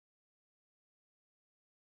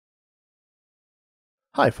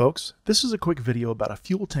Hi folks, this is a quick video about a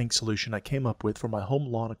fuel tank solution I came up with for my home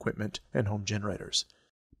lawn equipment and home generators.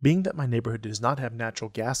 Being that my neighborhood does not have natural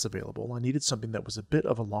gas available, I needed something that was a bit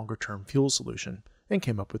of a longer-term fuel solution, and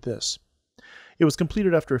came up with this. It was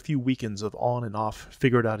completed after a few weekends of on and off,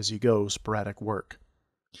 figure-it-out-as-you-go sporadic work.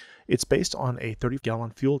 It's based on a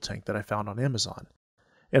 30-gallon fuel tank that I found on Amazon,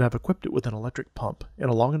 and I've equipped it with an electric pump and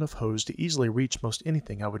a long enough hose to easily reach most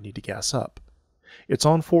anything I would need to gas up. It's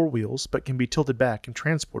on four wheels, but can be tilted back and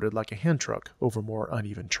transported like a hand truck over more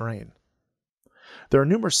uneven terrain. There are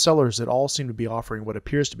numerous sellers that all seem to be offering what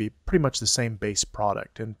appears to be pretty much the same base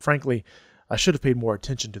product, and frankly, I should have paid more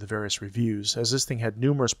attention to the various reviews, as this thing had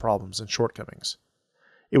numerous problems and shortcomings.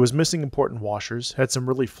 It was missing important washers, had some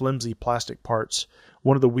really flimsy plastic parts,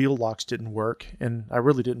 one of the wheel locks didn't work, and I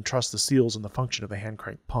really didn't trust the seals and the function of a hand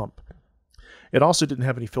crank pump. It also didn't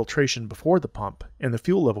have any filtration before the pump, and the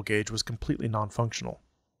fuel level gauge was completely non-functional.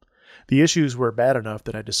 The issues were bad enough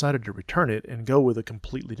that I decided to return it and go with a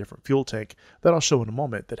completely different fuel tank that I'll show in a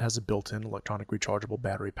moment that has a built-in electronic rechargeable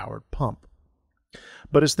battery-powered pump.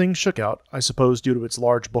 But as things shook out, I suppose due to its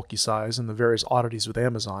large bulky size and the various oddities with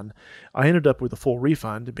Amazon, I ended up with a full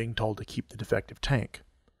refund, being told to keep the defective tank.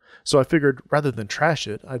 So I figured rather than trash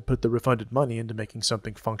it, I'd put the refunded money into making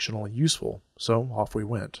something functional and useful, so off we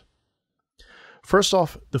went. First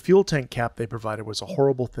off, the fuel tank cap they provided was a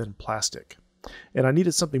horrible thin plastic, and I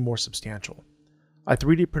needed something more substantial. I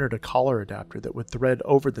 3D printed a collar adapter that would thread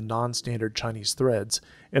over the non-standard Chinese threads,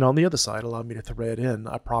 and on the other side allowed me to thread in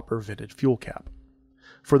a proper vented fuel cap.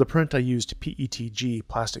 For the print I used PETG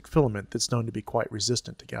plastic filament that's known to be quite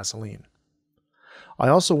resistant to gasoline. I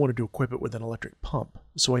also wanted to equip it with an electric pump,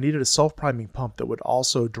 so I needed a self-priming pump that would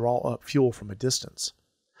also draw up fuel from a distance.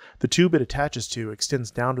 The tube it attaches to extends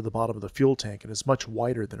down to the bottom of the fuel tank and is much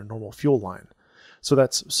wider than a normal fuel line, so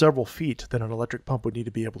that's several feet that an electric pump would need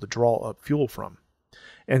to be able to draw up fuel from.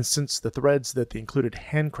 And since the threads that the included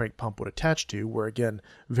hand crank pump would attach to were again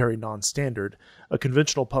very non-standard, a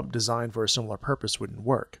conventional pump designed for a similar purpose wouldn't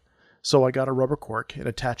work. So I got a rubber cork and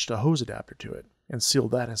attached a hose adapter to it, and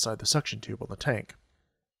sealed that inside the suction tube on the tank.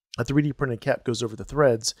 A 3D printed cap goes over the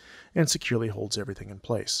threads and securely holds everything in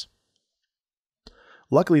place.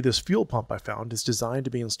 Luckily, this fuel pump I found is designed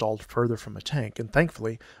to be installed further from a tank, and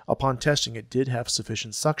thankfully, upon testing it did have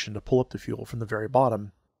sufficient suction to pull up the fuel from the very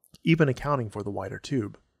bottom, even accounting for the wider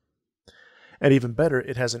tube. And even better,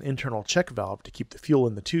 it has an internal check valve to keep the fuel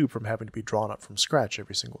in the tube from having to be drawn up from scratch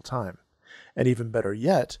every single time. And even better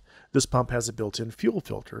yet, this pump has a built-in fuel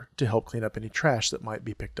filter to help clean up any trash that might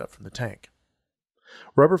be picked up from the tank.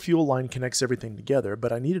 Rubber fuel line connects everything together,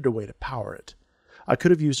 but I needed a way to power it. I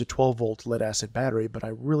could have used a 12-volt lead-acid battery, but I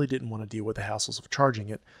really didn't want to deal with the hassles of charging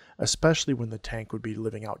it, especially when the tank would be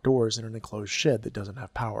living outdoors in an enclosed shed that doesn't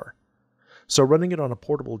have power. So running it on a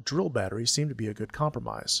portable drill battery seemed to be a good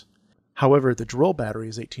compromise. However, the drill battery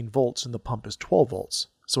is 18 volts and the pump is 12 volts,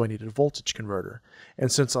 so I needed a voltage converter,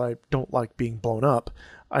 and since I don't like being blown up,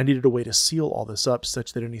 I needed a way to seal all this up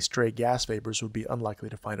such that any stray gas vapors would be unlikely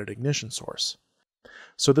to find an ignition source.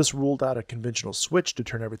 So this ruled out a conventional switch to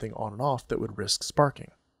turn everything on and off that would risk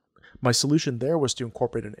sparking. My solution there was to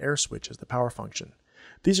incorporate an air switch as the power function.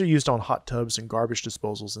 These are used on hot tubs and garbage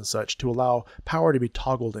disposals and such to allow power to be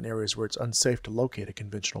toggled in areas where it's unsafe to locate a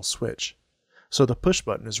conventional switch. So the push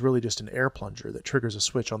button is really just an air plunger that triggers a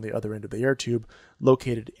switch on the other end of the air tube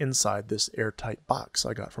located inside this airtight box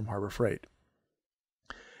I got from Harbor Freight.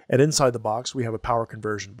 And inside the box we have a power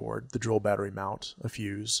conversion board, the drill battery mount, a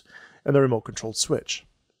fuse, and the remote controlled switch.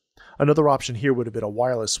 Another option here would have been a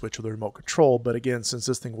wireless switch with a remote control, but again, since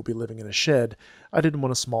this thing will be living in a shed, I didn't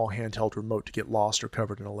want a small handheld remote to get lost or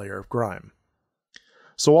covered in a layer of grime.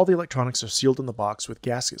 So all the electronics are sealed in the box with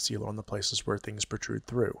gasket sealer on the places where things protrude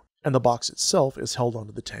through, and the box itself is held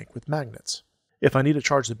onto the tank with magnets. If I need to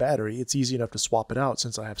charge the battery, it's easy enough to swap it out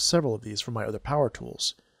since I have several of these from my other power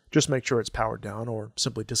tools. Just make sure it's powered down or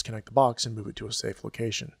simply disconnect the box and move it to a safe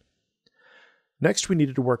location. Next, we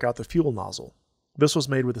needed to work out the fuel nozzle. This was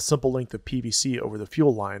made with a simple length of PVC over the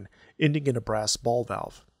fuel line, ending in a brass ball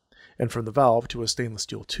valve, and from the valve to a stainless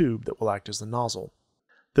steel tube that will act as the nozzle.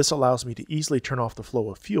 This allows me to easily turn off the flow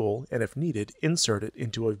of fuel and, if needed, insert it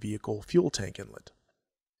into a vehicle fuel tank inlet.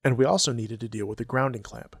 And we also needed to deal with the grounding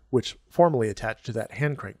clamp, which formerly attached to that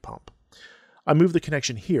hand crank pump. I moved the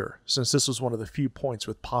connection here, since this was one of the few points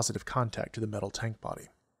with positive contact to the metal tank body.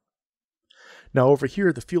 Now over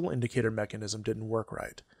here, the fuel indicator mechanism didn't work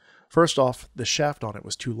right. First off, the shaft on it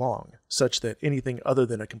was too long, such that anything other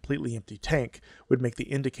than a completely empty tank would make the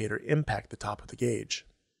indicator impact the top of the gauge.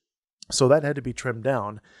 So that had to be trimmed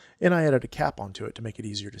down, and I added a cap onto it to make it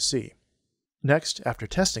easier to see. Next, after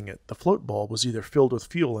testing it, the float bulb was either filled with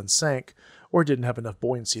fuel and sank, or didn't have enough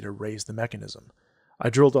buoyancy to raise the mechanism. I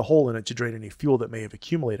drilled a hole in it to drain any fuel that may have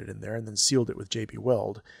accumulated in there and then sealed it with JB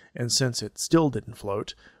Weld, and since it still didn't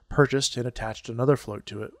float, purchased and attached another float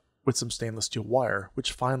to it with some stainless steel wire,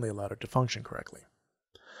 which finally allowed it to function correctly.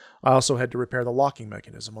 I also had to repair the locking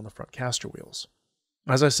mechanism on the front caster wheels.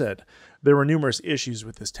 As I said, there were numerous issues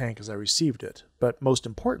with this tank as I received it, but most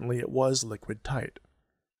importantly, it was liquid tight.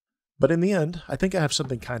 But in the end, I think I have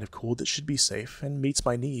something kind of cool that should be safe and meets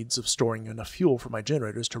my needs of storing enough fuel for my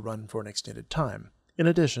generators to run for an extended time, in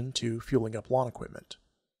addition to fueling up lawn equipment.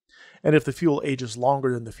 And if the fuel ages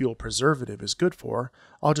longer than the fuel preservative is good for,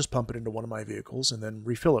 I'll just pump it into one of my vehicles and then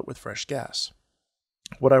refill it with fresh gas.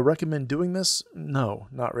 Would I recommend doing this? No,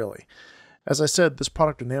 not really. As I said, this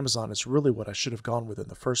product on Amazon is really what I should have gone with in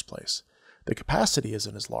the first place. The capacity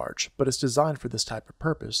isn't as large, but it's designed for this type of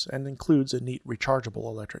purpose and includes a neat rechargeable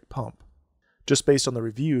electric pump. Just based on the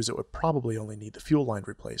reviews, it would probably only need the fuel line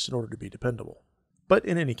replaced in order to be dependable. But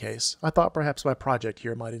in any case, I thought perhaps my project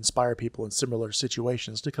here might inspire people in similar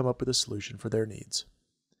situations to come up with a solution for their needs.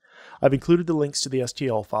 I've included the links to the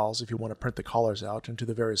STL files if you want to print the collars out and to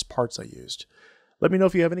the various parts I used. Let me know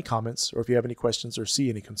if you have any comments or if you have any questions or see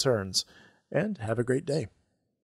any concerns, and have a great day.